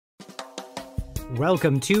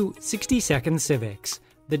Welcome to 60-Second Civics,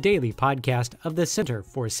 the daily podcast of the Center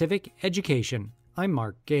for Civic Education. I'm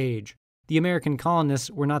Mark Gage. The American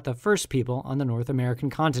colonists were not the first people on the North American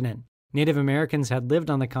continent. Native Americans had lived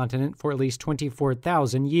on the continent for at least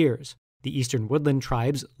 24,000 years. The eastern woodland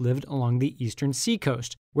tribes lived along the eastern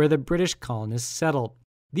seacoast, where the British colonists settled.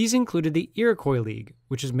 These included the Iroquois League,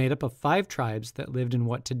 which is made up of 5 tribes that lived in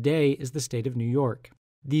what today is the state of New York.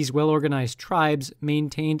 These well-organized tribes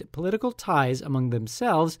maintained political ties among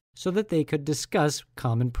themselves so that they could discuss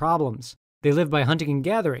common problems. They lived by hunting and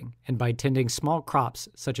gathering, and by tending small crops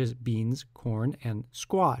such as beans, corn, and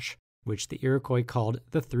squash, which the Iroquois called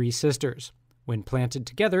the Three Sisters. When planted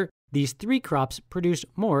together, these 3 crops produced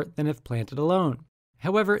more than if planted alone.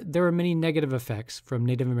 However, there were many negative effects from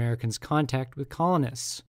Native Americans' contact with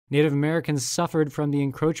colonists. Native Americans suffered from the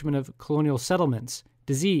encroachment of colonial settlements,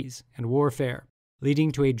 disease, and warfare,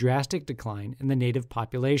 leading to a drastic decline in the native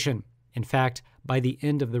population. In fact, by the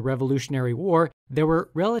end of the Revolutionary War, there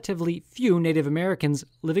were relatively few Native Americans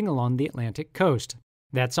living along the Atlantic coast.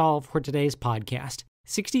 That's all for today's podcast,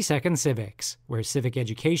 60 Second Civics, where civic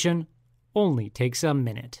education only takes a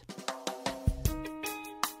minute.